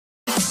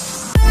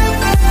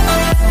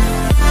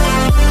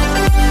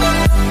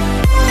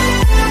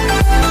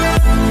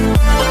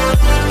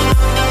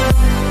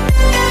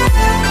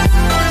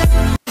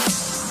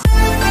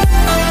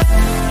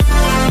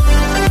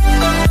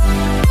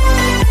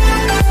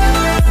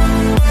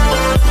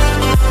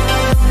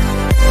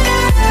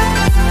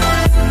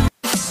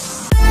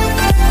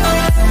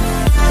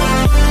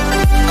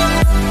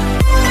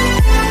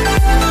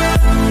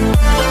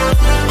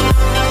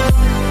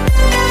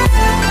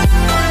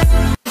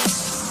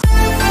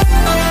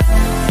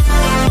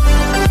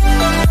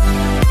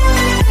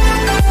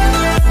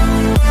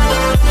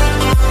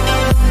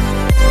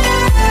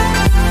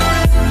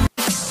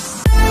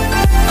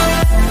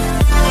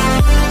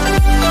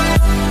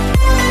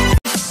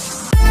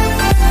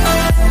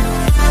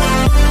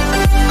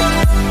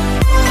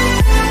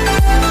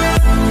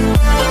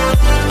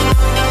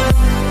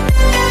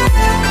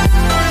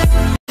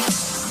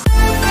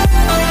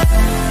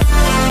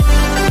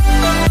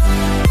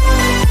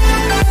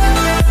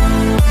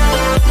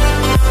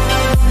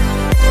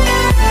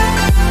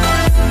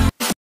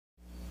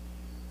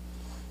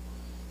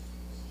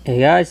Hey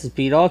guys, it's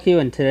B-Dawg here,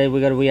 and today we're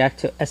going to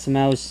react to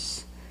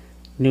SML's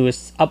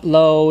newest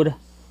upload,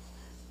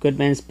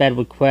 Goodman's Bad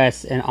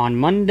Request. And on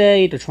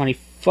Monday, the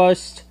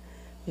 21st,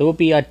 it will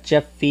be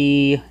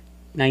Jeffy's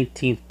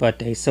 19th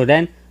birthday. So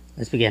then,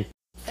 let's begin.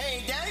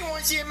 Hey, Daddy, want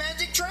to see a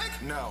magic trick?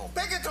 No.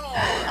 Pick a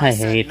card. I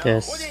hate no.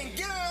 this. Well, then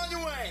get out of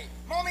your way.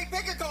 Mommy,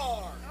 pick a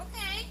card.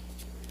 Okay.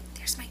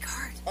 There's my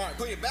card. All right,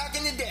 put it back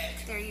in the deck.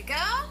 There you go.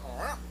 All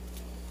right.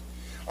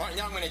 All right,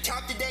 now I'm going to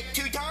tap the deck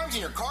 2 times,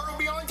 and your card will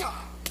be on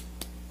top.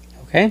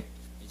 Okay.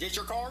 Is this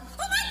your card? Oh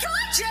my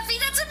God, Jeffy,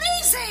 that's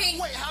amazing!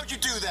 Wait, how'd you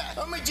do that?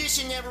 A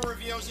magician never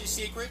reveals his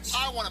secrets.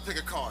 I want to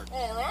pick a card.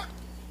 All right.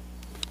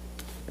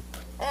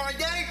 All right,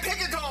 Daddy,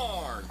 pick a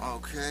card.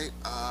 Okay,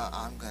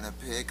 I'm gonna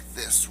pick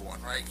this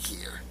one right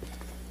here.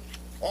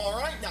 All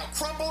right, now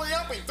crumble it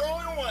up and throw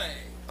it away.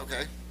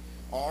 Okay.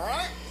 All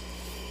right.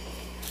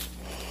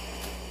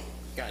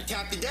 Gotta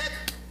tap the deck.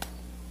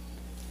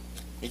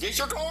 Is this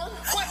your card?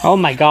 Oh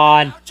my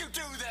God. How'd you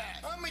do that?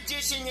 A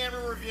magician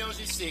never reveals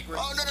his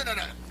secrets. Oh,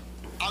 no.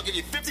 I'll give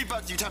you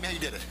 $50 if you tell me how you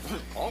did it.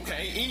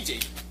 Okay, easy.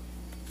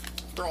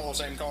 They're all the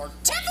same card.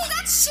 Jeffy,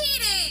 that's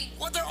cheating!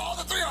 What, they're all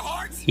the 3 of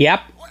hearts?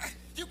 Yep. What?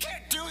 You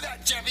can't do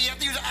that, Jeffy. You have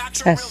to use an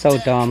actual That's real so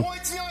deck. dumb. Well,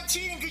 it's not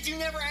cheating because you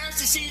never asked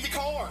to see the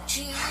cards.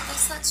 Yeah, I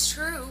guess that's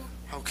true.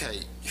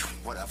 Okay,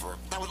 whatever.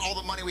 That was all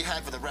the money we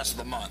had for the rest of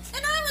the month.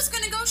 And I was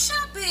gonna go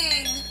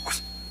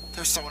shopping.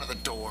 There's someone at the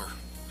door.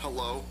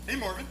 Hello? Hey,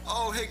 Marvin.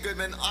 Oh, hey,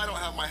 Goodman. I don't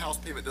have my house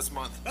payment this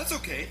month. That's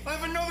okay. I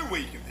have another way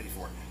you can pay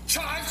for it.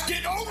 Chives,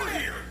 get over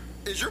here!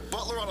 Is your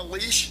butler on a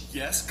leash?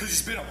 Yes, because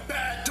he's been a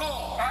bad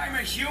dog. I'm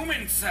a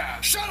human, sir.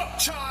 Shut up,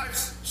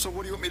 Chives! So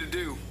what do you want me to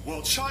do?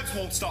 Well, Chives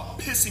won't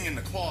stop pissing in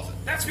the closet.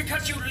 That's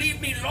because you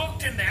leave me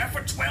locked in there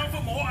for 12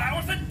 or more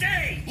hours a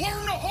day.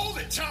 Learn to hold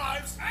it,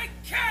 Chives! I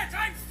can't.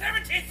 I'm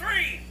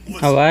 73.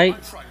 Listen, All right.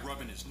 I've tried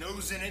rubbing his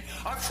nose in it.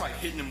 I've tried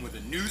hitting him with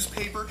a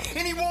newspaper,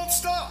 and he won't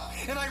stop.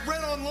 And I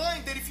read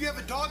online that if you have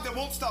a dog that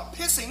won't stop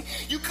pissing,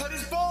 you cut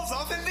his balls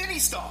off and then he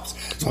stops.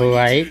 So All I need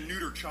right. you to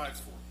neuter Chives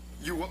for me.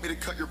 You want me to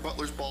cut your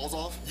butler's balls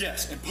off?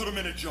 Yes, and put him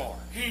in a jar.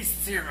 He's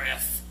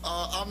serious.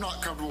 I'm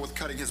not comfortable with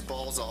cutting his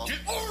balls off. Get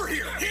over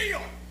here!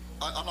 Heel!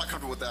 I'm not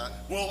comfortable with that.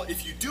 Well,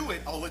 if you do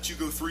it, I'll let you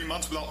go 3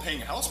 months without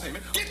paying a house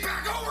payment. Get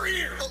back over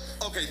here!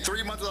 Okay,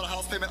 3 months without a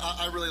house payment,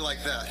 I really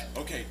like that.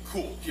 Okay,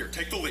 cool. Here,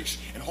 take the leash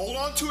and hold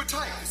on to it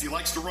tight because he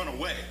likes to run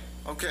away.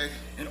 Okay.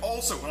 And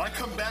also, when I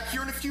come back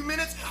here in a few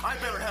minutes, I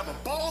better have a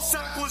ball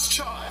sackless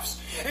Chives.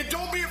 And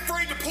don't be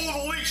afraid to pull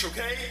the leash,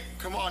 okay?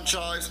 Come on,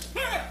 Chives.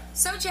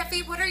 So,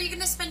 Jeffy, what are you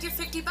gonna spend your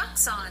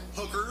 $50 on?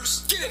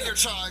 Hookers. Get in here,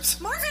 Chives.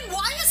 Marvin,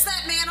 why is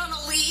that man on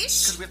a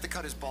leash? Because we have to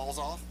cut his balls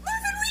off.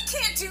 Marvin, we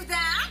can't do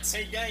that!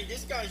 Hey, Daddy,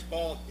 this guy's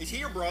bald. Is he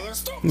your brother?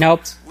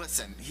 Nope.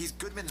 Listen, he's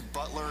Goodman's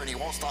butler and he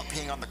won't stop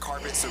peeing on the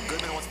carpet, so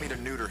Goodman wants me to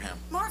neuter him.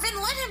 Marvin,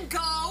 let him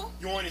go!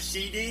 You want a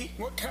CD?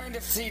 What kind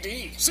of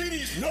CD?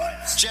 CD's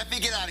nuts! Jeffy,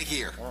 get out of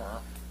here.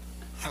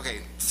 Okay,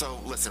 so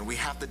listen, we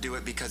have to do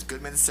it because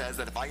Goodman says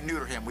that if I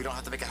neuter him, we don't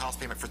have to make a house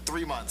payment for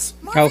 3 months.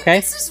 Marvin, Okay.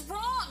 this is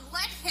wrong!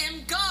 Let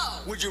him go!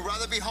 Would you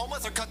rather be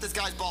homeless or cut this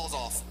guy's balls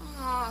off?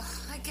 Oh,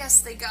 I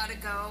guess they gotta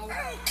go.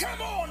 Oh,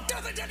 come on.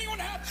 Doesn't anyone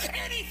have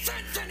any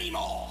sense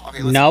anymore? Okay,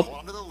 listen, Nope. hold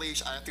on to the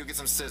leash. I have to go get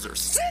some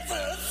scissors.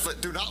 Scissors? But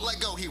do not let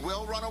go. He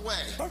will run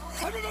away.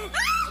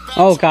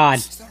 Oh God.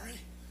 Sorry.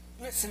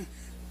 Listen,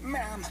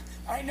 ma'am,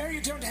 I know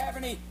you don't have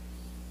any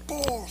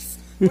balls,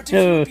 but if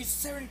you would be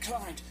so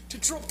inclined to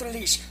drop the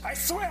leash, I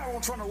swear I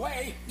won't run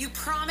away. You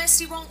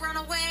promise you won't run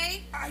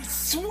away? I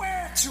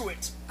swear to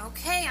it.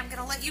 Okay, I'm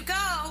gonna let you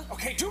go.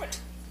 Okay, do it.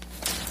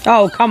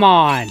 Oh, come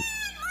on.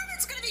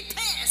 Marvin's gonna be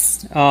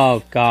pissed!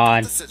 Oh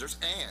God. The scissors,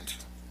 and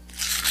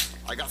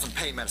I got some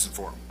pain medicine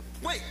for him.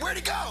 Wait, where'd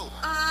he go?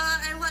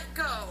 I let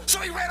go. So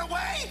he ran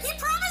away? He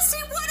promised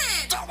he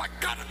wouldn't! Oh my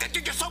God,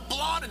 you're just so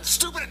blonde and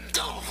stupid and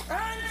dumb.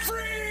 I'm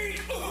free.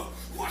 Ugh,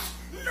 what?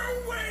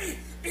 No way.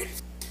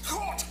 It's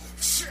caught.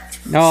 Shit.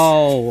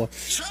 No.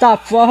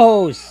 Stop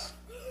froze.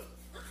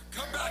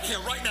 Come back here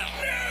right now.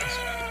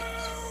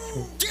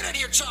 No. Get in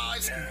here,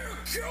 Chives.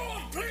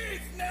 God, please,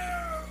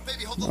 no.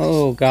 Baby, hold the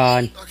Oh leash.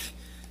 God. Okay.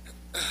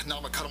 Now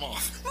I'm gonna cut him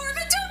off. Marvin,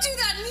 don't do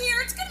that in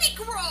here! It's gonna be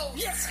gross!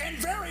 Yes, and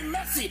very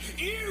messy.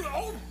 Ew,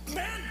 old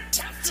man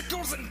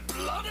testicles and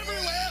blood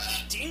everywhere.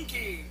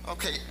 Stinky.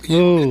 Okay,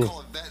 you want me Ooh. to call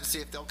a vet and see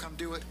if they'll come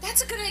do it?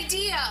 That's a good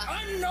idea.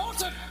 I'm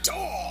not a dog.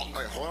 All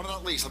right, hold on to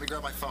that leash. Let me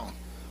grab my phone.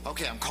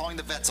 Okay, I'm calling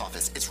the vet's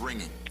office. It's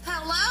ringing.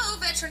 Hello,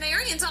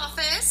 veterinarian's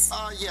office.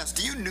 Yes.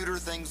 Do you neuter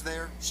things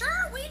there?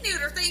 Sure, we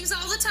neuter things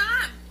all the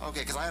time.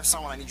 Okay, because I have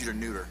someone I need you to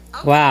neuter.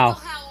 Okay, Wow. Well,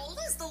 how old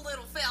is the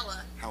little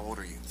fella? How old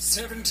are you?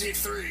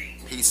 73.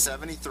 He's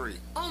 73.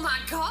 Oh my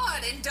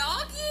God, in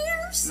dog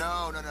years?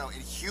 No,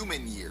 in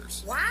human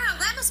years. Wow,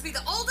 that must be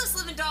the oldest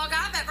living dog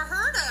I've ever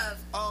heard of.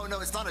 Oh,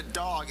 no, it's not a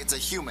dog. It's a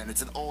human.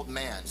 It's an old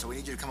man. So we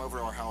need you to come over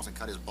to our house and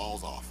cut his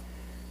balls off.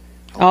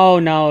 Oh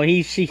no.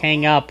 She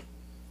hang up.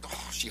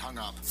 Oh, She hung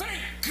up.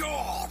 Thank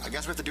God! I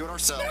guess we have to do it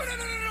ourselves.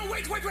 No,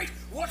 wait.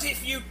 What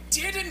if you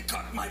didn't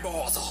cut my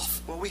balls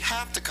off? Well, we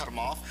have to cut them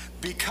off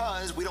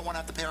because we don't want to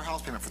have to pay our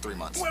house payment for 3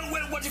 months. Well,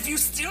 what if you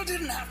still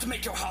didn't have to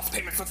make your house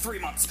payment for 3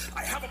 months?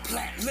 I have a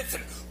plan.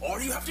 Listen,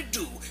 all you have to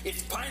do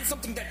is find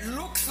something that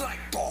looks like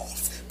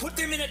balls, put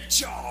them in a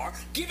jar,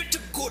 give it to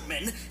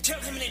Goodman, tell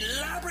him an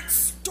elaborate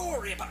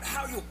story about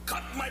how you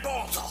cut my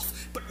balls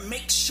off. But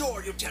make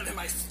sure you tell him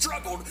I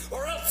struggled,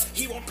 or else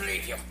he won't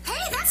believe you.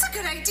 Hey, that's a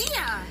good idea.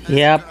 That's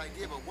Yep. a good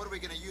idea, but what are we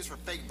going to use for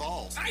fake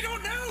balls? I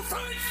don't know.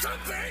 Find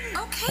something.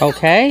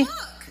 Okay. Look.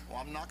 Well,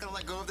 I'm not going to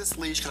let go of this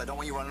leash because I don't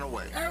want you running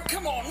away. Oh,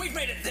 come on. We've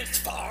made it this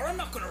far. I'm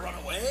not going to run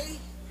away.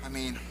 I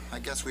mean, I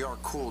guess we are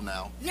cool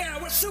now.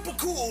 Yeah, we're super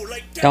cool.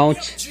 Like, dab Don't. me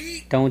up,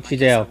 G. Don't you I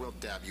dare. will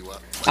dab you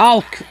up.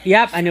 Oh,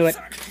 yep, I knew it.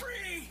 I'm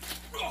free.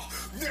 Oh,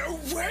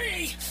 no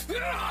way.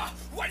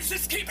 Why does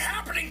this keep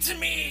happening to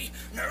me?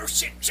 No,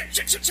 shit.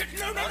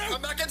 No.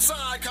 Come back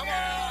inside. Come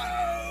on.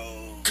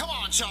 No. Come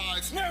on,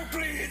 Chives. No,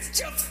 please,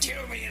 just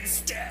kill me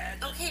instead.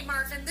 Okay,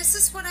 Marvin, this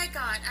is what I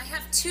got. I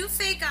have 2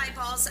 fake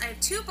eyeballs. I have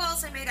 2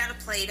 balls I made out of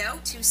Play-Doh,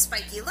 2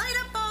 spiky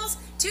light-up balls,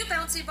 2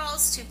 bouncy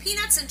balls, 2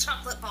 peanuts, and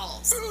chocolate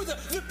balls. Ooh,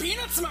 the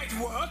peanuts might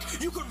work.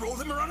 You could roll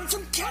them around in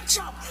some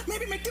ketchup.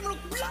 Maybe make them look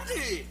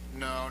bloody.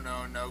 No.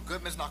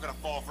 Goodman's not going to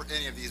fall for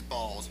any of these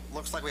balls.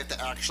 Looks like we have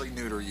to actually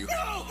neuter you.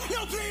 No,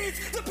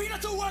 please. The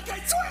peanuts will work, I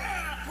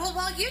swear. Well,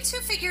 while you 2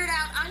 figure it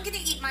out, I'm gonna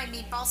eat my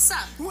meatball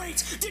sub.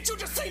 Wait, did you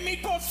just say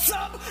meatball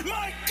sub?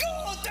 My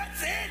God,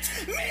 that's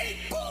it.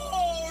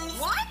 Meatballs.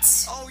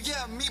 What? Oh,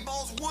 yeah,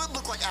 meatballs would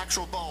look like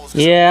actual balls.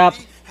 Yep.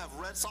 Have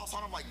red sauce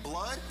on them like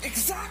blood?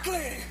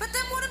 Exactly. But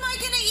then what am I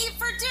gonna eat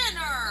for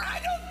dinner?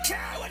 I don't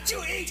care what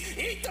you eat.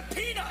 Eat the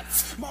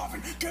peanuts.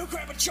 Marvin, go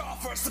grab a jar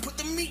for us to put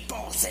the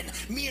meatballs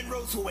in. Me and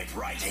Rose will wait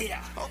right here.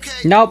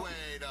 Okay. Nope.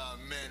 Wait a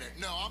minute.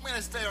 No, I'm going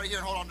to stay right here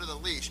and hold on to the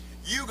leash.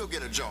 You go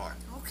get a jar.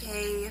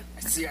 Okay. I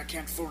see I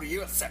can't fool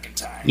you a second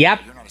time.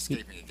 Yep. You're not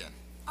escaping again.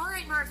 All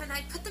right, Marvin,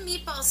 I put the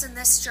meatballs in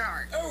this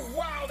jar. Oh,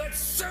 wow, that's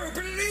so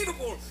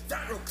believable.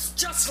 That looks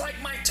just like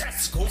my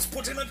testicles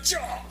put in a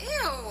jar.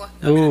 Ew.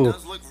 I mean, Ooh. it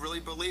does look really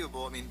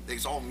believable. I mean,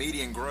 it's all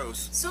meaty and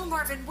gross. So,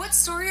 Marvin, what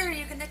story are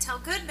you gonna tell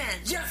Goodman?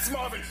 Yes,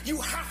 Marvin,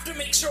 you have to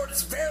make sure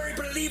it's very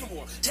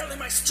believable. Tell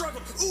him I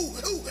struggled.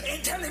 Ooh,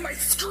 and tell him I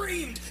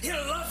screamed. He'll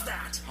love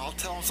that. I'll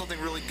tell him something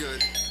really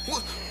good.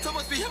 What? That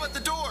must be him at the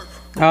door.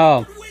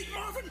 Oh. Wait,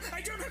 Marvin, I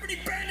don't have any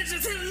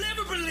bandages. He'll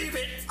never believe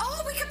it.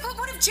 Oh, we could put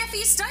one of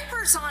Jeffy's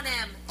diapers on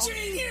him.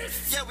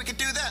 Genius. Yeah, we can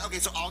do that. Okay,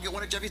 so I'll get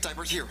one of Jeffy's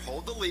diapers. Here,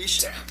 hold the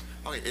leash.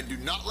 Okay, and do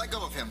not let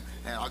go of him.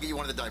 And I'll get you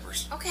one of the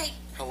diapers. Okay.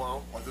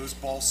 Hello? Are those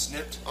balls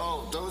snipped?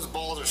 Oh, those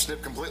balls are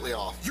snipped completely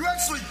off. You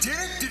actually did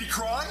it? Did he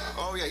cry?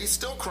 Oh, yeah, he's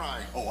still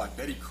crying. Oh, I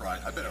bet he cried.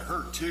 I bet it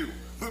hurt too.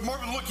 But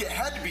Marvin, look, it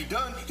had to be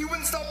done. He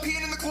wouldn't stop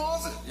peeing in the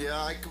closet. Yeah,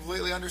 I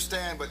completely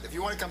understand, but if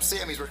you want to come see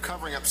him, he's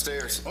recovering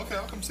upstairs. Okay,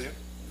 I'll come see him.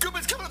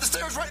 Goodman's coming up the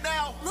stairs right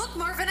now! Look,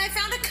 Marvin, I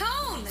found a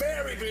cone.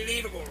 Very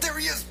believable. There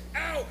he is!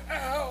 Ow.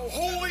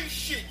 Holy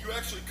shit, you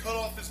actually cut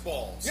off his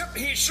balls. Yep,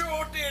 he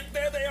sure did.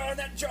 There they are in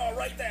that jar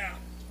right there.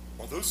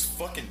 Are those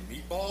fucking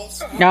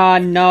meatballs? No.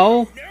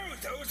 No,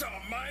 those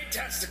are my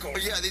testicles.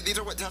 Oh, yeah, these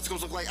are what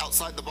testicles look like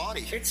outside the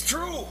body. It's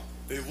true.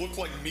 They look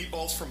like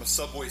meatballs from a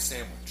Subway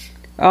sandwich.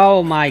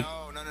 Oh my. No.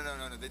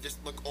 They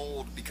just look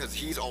old because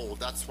he's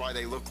old. That's why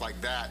they look like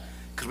that,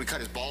 because we cut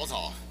his balls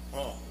off.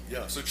 Oh,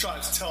 yeah. So,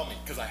 Chives, tell me,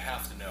 because I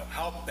have to know.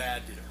 How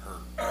bad did it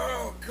hurt?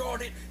 Oh,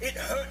 God, it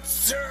hurt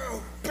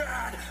so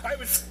bad. I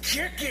was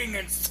kicking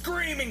and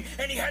screaming,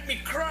 and he had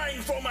me crying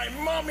for my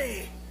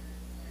mommy.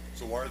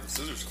 So why are the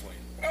scissors clean?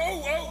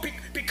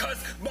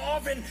 Because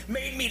Marvin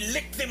made me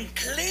lick them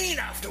clean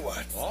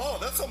afterwards. Oh,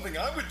 that's something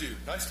I would do.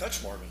 Nice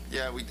touch, Marvin.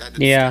 Yeah, we had to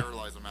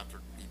sterilize him after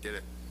he did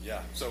it.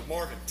 Yeah, so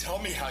Marvin, tell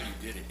me how you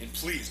did it, and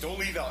please don't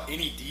leave out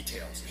any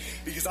details,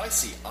 because I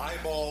see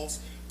eyeballs,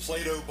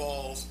 Play-Doh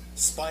balls,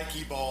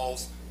 spiky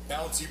balls,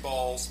 bouncy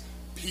balls,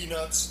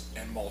 peanuts,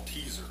 and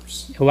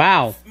Maltesers.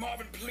 Wow.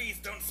 Marvin, please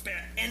don't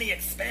spare any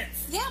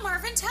expense. Yeah,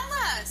 Marvin, tell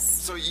us.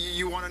 So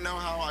you want to know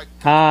how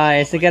I...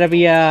 Is it gonna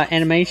be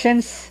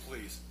animations?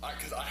 Please,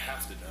 because I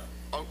have to know.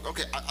 Oh,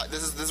 okay,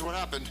 this is what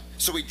happened.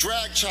 So we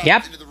dragged Chives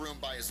Yep. into the room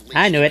by his leash.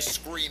 I knew He it. was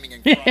screaming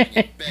and crying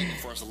and begging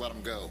for us to let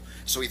him go.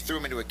 So we threw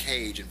him into a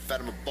cage and fed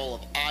him a bowl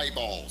of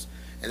eyeballs.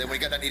 And then when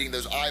he got done eating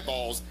those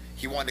eyeballs,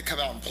 he wanted to come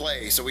out and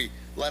play. So we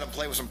let him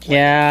play with some Play-Doh.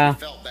 Yeah. He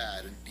felt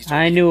bad. And he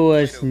started I eating knew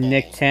it was Play-Doh balls.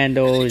 Nintendo's And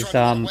then he tried to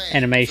run away.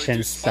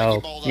 animations, So he threw spiky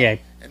so balls yeah. out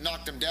and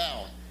knocked him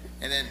down.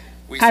 And then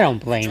we I said,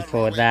 don't blame "Try to for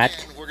run away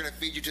that." again. We're gonna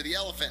feed you to the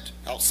elephant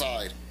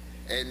outside.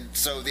 And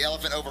so the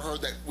elephant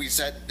overheard that we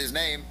said his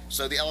name,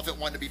 so the elephant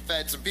wanted to be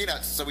fed some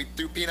peanuts, so we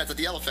threw peanuts at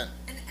the elephant.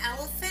 An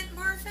elephant,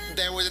 Marvin?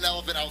 There was an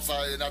elephant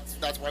outside, and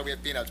that's why we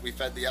had peanuts. We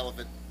fed the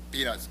elephant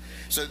peanuts.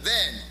 So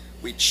then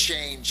we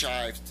chained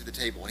Chives to the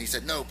table, and he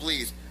said, "No,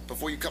 please,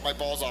 before you cut my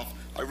balls off,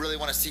 I really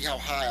want to see how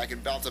high I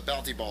can bounce a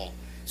bouncy ball."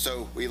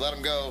 So we let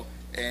him go,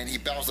 and he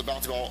bounced the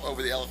bouncy ball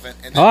over the elephant,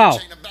 and then Wow. we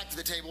chained him back to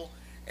the table,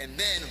 and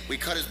then we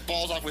cut his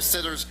balls off with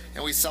scissors,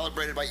 and we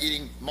celebrated by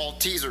eating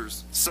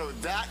Maltesers. So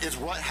that is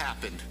what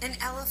happened. An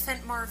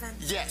elephant, Marvin.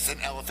 Yes, an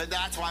elephant.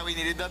 That's why we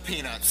needed the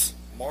peanuts.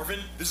 Marvin,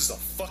 this is a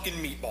fucking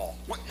meatball.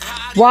 What?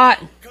 What?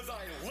 Because I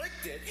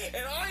licked it,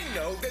 and I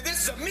know that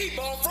this is a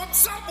meatball from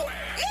Subway.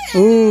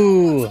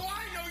 Ooh. So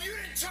I know you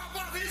didn't chop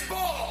off his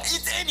balls.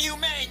 It's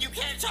inhumane. You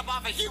can't chop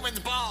off a human's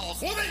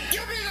balls. Well, then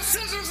give me the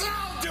scissors and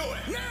I'll do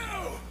it.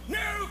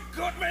 No,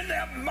 Goodman,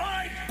 they're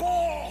my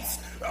balls.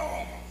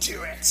 Oh,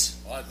 do it.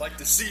 I'd like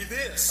to see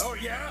this. Oh,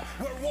 yeah?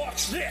 Well,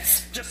 watch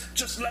this.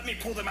 Just let me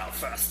pull them out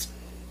first.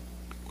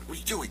 What are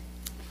you doing?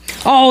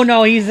 Oh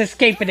no, he's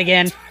escaping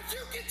again. Time you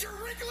get your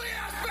wrinkly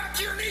ass back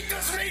here and eat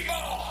this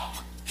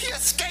meatball. He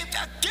escaped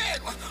again.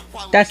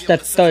 Why would That's he the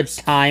steal third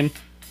scissors? time.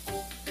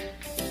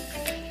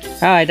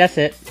 Alright, that's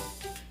it.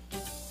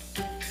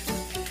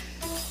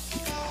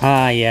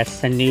 Ah,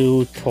 yes, a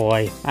new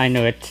toy. I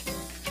knew it.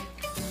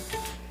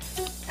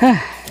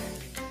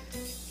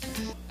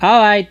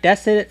 Alright,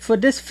 that's it for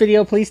this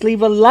video. Please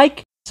leave a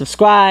like,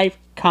 subscribe,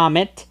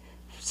 comment,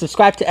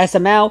 subscribe to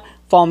SML,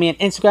 follow me on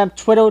Instagram,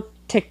 Twitter,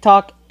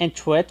 TikTok, and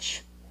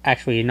Twitch.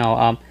 Actually,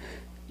 no,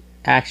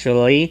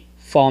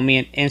 follow me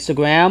on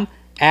Instagram,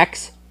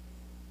 X,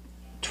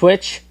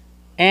 Twitch,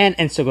 and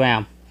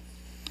Instagram.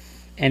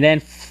 And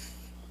then,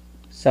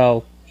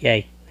 so,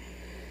 yay.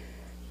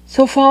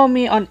 So follow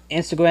me on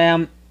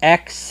Instagram,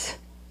 X,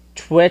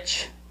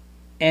 Twitch,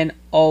 and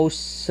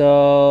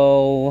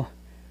also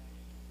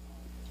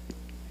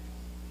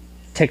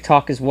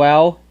TikTok as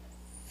well.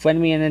 Friend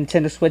me on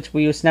Nintendo Switch,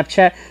 Wii U,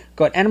 Snapchat.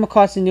 Got Animal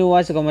Crossing New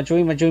Ones. I got my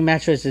dream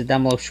mattress is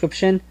down below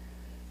description.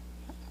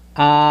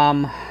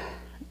 Animal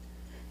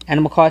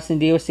Crossing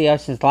DLC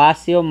out since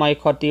last year. Mario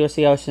Kart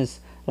DLC out since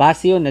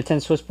last year.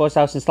 Nintendo Switch Sports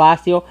out since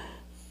last year.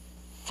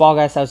 Fall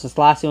Guys out since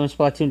last year. And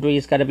Splatoon 3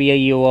 is gotta be a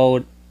year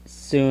old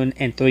soon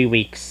in 3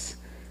 weeks.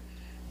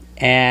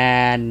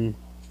 And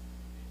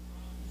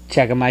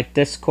check out my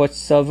Discord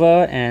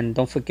server, and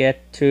don't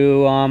forget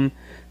to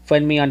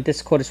friend me on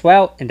Discord as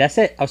well. And that's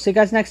it. I'll see you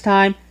guys next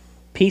time.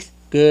 Peace.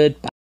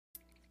 Goodbye.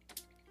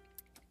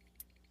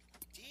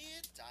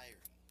 Dear Diary,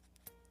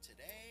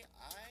 today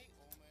I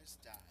almost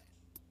died.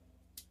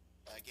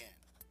 Again.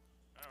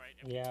 Alright,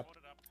 Yep.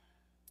 Hold it up.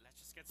 Let's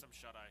just get some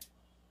shut-eye.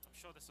 I'm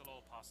sure this will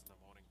all pass in the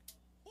morning.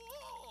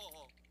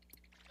 Whoa!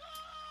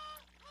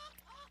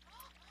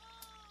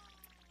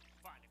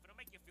 Fine, if it'll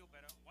make you feel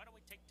better, why don't we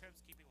take turns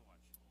keeping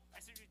watch?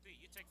 SMG3,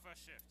 you take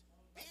first shift.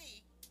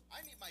 Me? I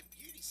need my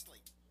beauty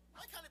sleep.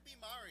 Why can't it be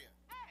Mario?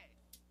 Hey!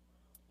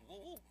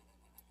 Whoa.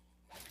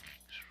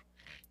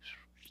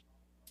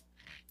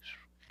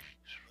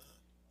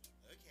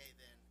 Okay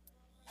then,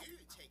 you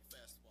take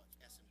first watch,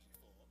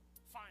 SMG4.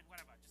 Fine,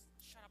 whatever.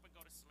 Just shut up and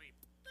go to sleep.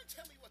 Don't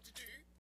tell me what to do.